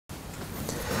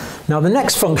Now, the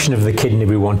next function of the kidney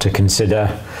we want to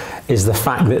consider is the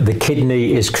fact that the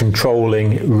kidney is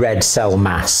controlling red cell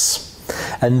mass,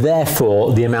 and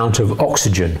therefore the amount of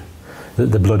oxygen that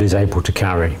the blood is able to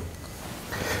carry.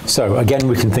 So again,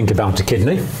 we can think about a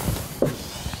kidney.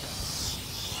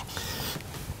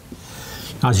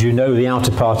 As you know, the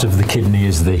outer part of the kidney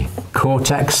is the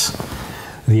cortex,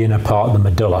 the inner part the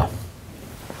medulla.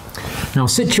 Now,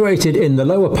 situated in the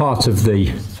lower part of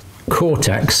the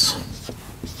cortex,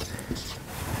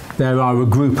 there are a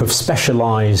group of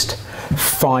specialized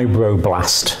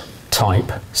fibroblast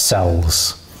type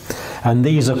cells, and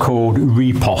these are called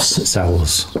repos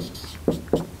cells.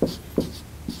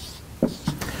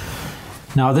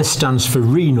 Now, this stands for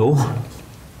renal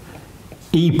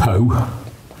EPO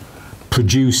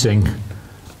producing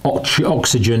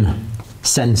oxygen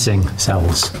sensing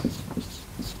cells.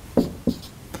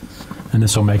 And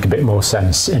this will make a bit more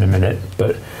sense in a minute,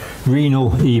 but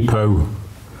renal EPO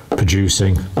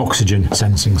producing oxygen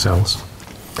sensing cells.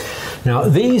 Now,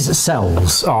 these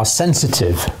cells are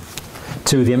sensitive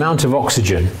to the amount of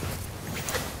oxygen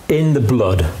in the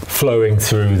blood flowing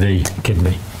through the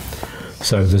kidney.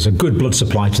 So there's a good blood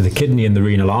supply to the kidney in the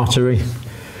renal artery.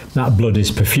 That blood is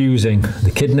perfusing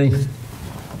the kidney.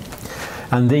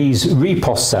 And these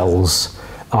repos cells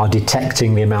are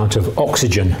detecting the amount of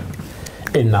oxygen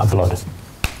in that blood.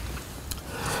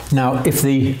 Now, if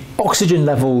the oxygen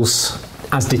levels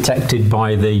as detected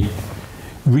by the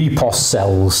repos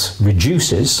cells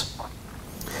reduces,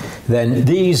 then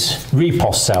these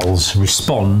repos cells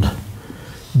respond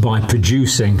by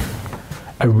producing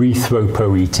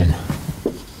erythropoietin.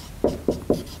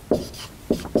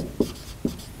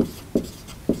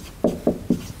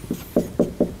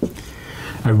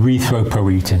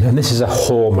 Erythropoietin, and this is a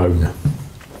hormone.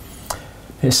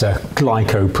 It's a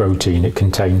glycoprotein. It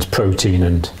contains protein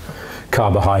and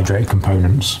carbohydrate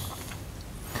components.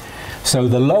 So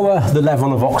the lower the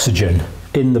level of oxygen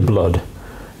in the blood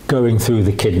going through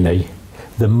the kidney,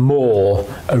 the more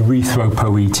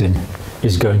erythropoietin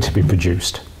is going to be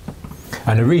produced.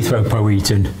 And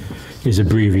erythropoietin is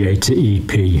abbreviated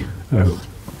EPO.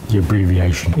 The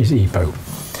abbreviation is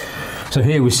EPO. So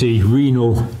here we see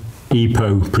renal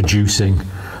EPO producing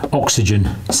oxygen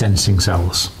sensing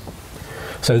cells.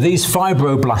 So these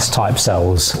fibroblast type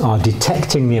cells are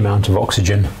detecting the amount of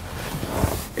oxygen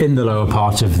in the lower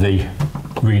part of the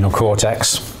renal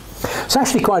cortex. It's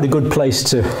actually quite a good place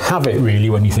to have it, really,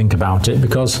 when you think about it,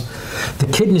 because the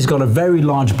kidney's got a very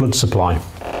large blood supply,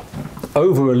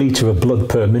 over a litre of blood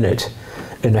per minute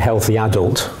in a healthy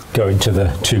adult going to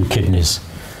the two kidneys.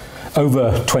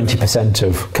 Over 20%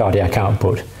 of cardiac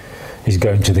output is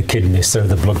going to the kidneys so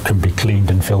the blood can be cleaned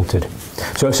and filtered.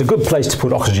 So it's a good place to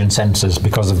put oxygen sensors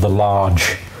because of the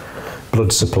large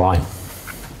blood supply.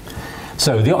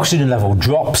 So the oxygen level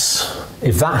drops.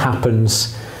 If that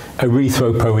happens,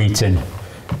 erythropoietin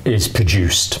is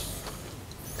produced.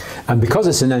 And because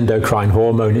it's an endocrine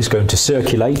hormone, it's going to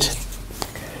circulate,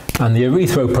 and the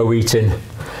erythropoietin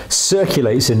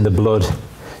circulates in the blood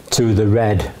to the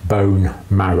red bone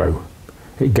marrow.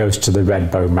 It goes to the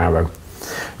red bone marrow.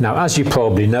 Now, as you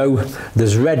probably know,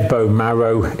 there's red bone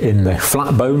marrow in the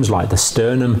flat bones like the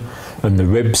sternum and the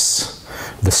ribs,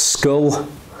 the skull,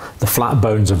 the flat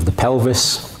bones of the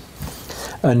pelvis,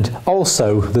 and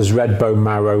also there's red bone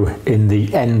marrow in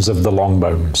the ends of the long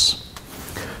bones.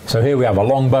 So here we have a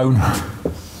long bone,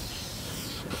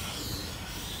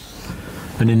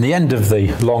 and in the end of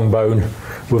the long bone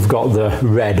we've got the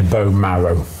red bone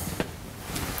marrow.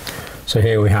 So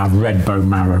here we have red bone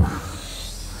marrow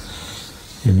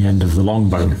in the end of the long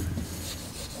bone.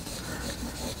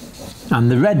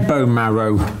 And the red bone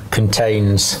marrow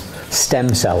contains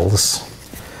stem cells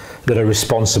that are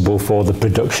responsible for the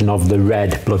production of the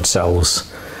red blood cells,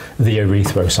 the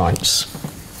erythrocytes.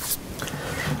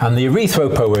 And the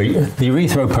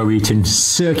erythropoietin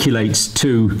circulates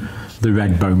to the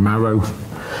red bone marrow,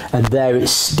 and there it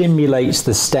stimulates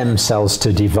the stem cells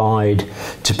to divide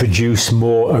to produce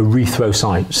more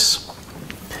erythrocytes.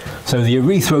 So the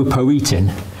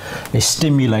erythropoietin is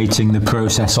stimulating the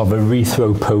process of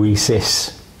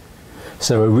erythropoiesis.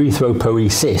 So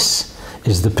erythropoiesis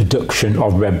is the production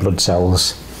of red blood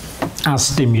cells as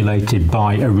stimulated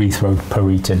by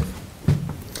erythropoietin.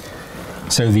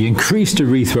 So the increased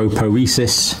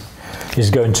erythropoiesis is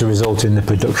going to result in the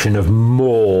production of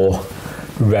more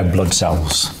red blood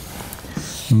cells,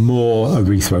 more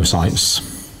erythrocytes.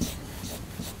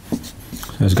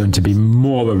 There's going to be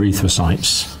more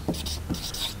erythrocytes.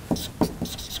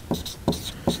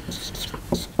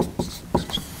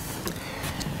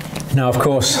 Now, of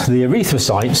course, the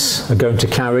erythrocytes are going to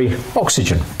carry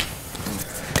oxygen,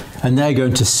 and they're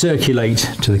going to circulate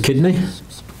to the kidney,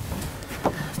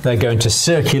 They're going to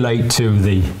circulate to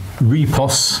the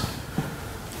repos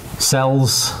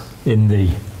cells in the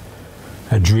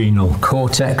adrenal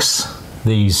cortex,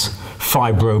 these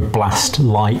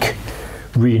fibroblast-like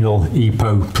renal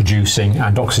EPO producing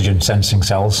and oxygen sensing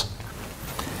cells.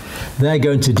 They're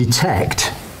going to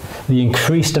detect the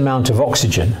increased amount of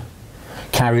oxygen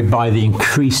carried by the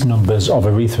increased numbers of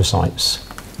erythrocytes.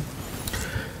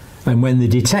 And when they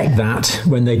detect that,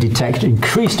 when they detect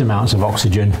increased amounts of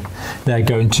oxygen, they're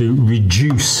going to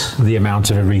reduce the amount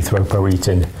of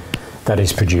erythropoietin that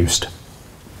is produced.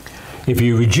 If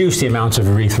you reduce the amount of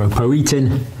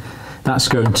erythropoietin, that's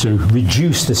going to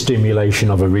reduce the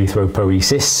stimulation of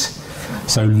erythropoiesis,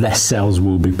 so less cells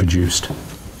will be produced.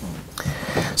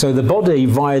 So the body,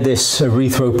 via this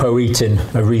erythropoietin,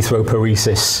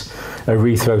 erythropoiesis,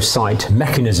 erythrocyte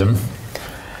mechanism,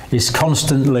 is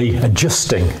constantly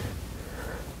adjusting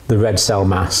the red cell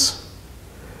mass.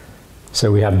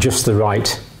 So we have just the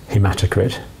right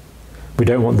hematocrit. We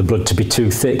don't want the blood to be too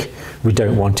thick, we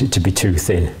don't want it to be too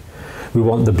thin. We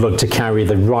want the blood to carry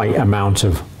the right amount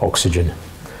of oxygen.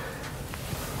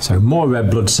 So more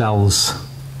red blood cells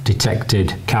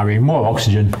detected carrying more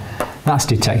oxygen, that's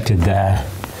detected there,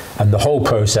 and the whole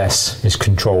process is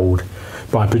controlled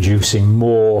by producing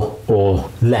more or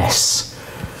less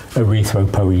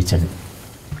erythropoietin.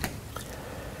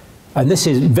 And this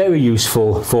is very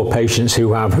useful for patients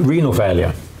who have renal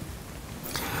failure.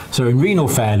 So in renal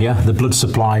failure, the blood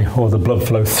supply or the blood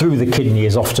flow through the kidney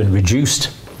is often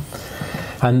reduced,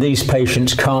 and these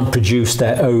patients can't produce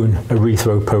their own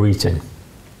erythropoietin.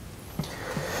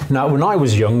 Now, when I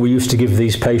was young, we used to give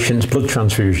these patients blood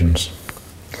transfusions.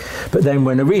 But then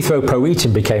when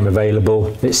erythropoietin became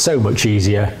available, it's so much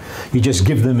easier. You just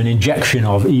give them an injection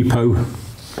of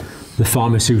EPO, the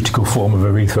pharmaceutical form of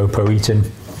erythropoietin,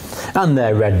 and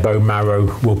their red bone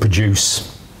marrow will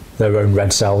produce their own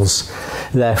red cells,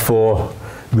 therefore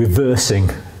reversing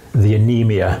the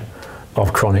anemia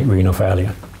of chronic renal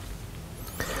failure.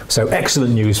 So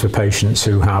excellent news for patients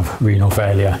who have renal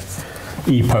failure.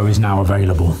 EPO is now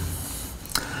available.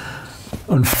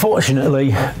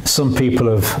 Unfortunately, some people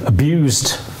have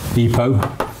abused EPO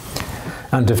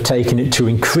and have taken it to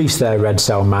increase their red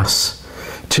cell mass,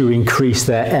 to increase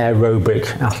their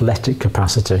aerobic athletic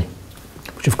capacity,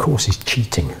 which of course is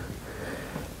cheating.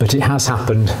 But it has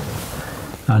happened,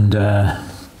 and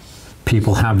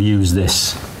people have used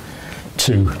this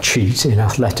to cheat in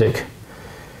athletic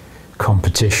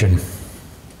competition,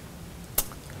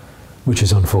 which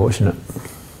is unfortunate.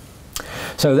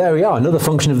 So there we are, another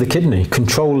function of the kidney,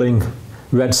 controlling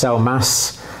red cell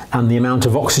mass and the amount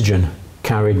of oxygen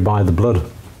carried by the blood.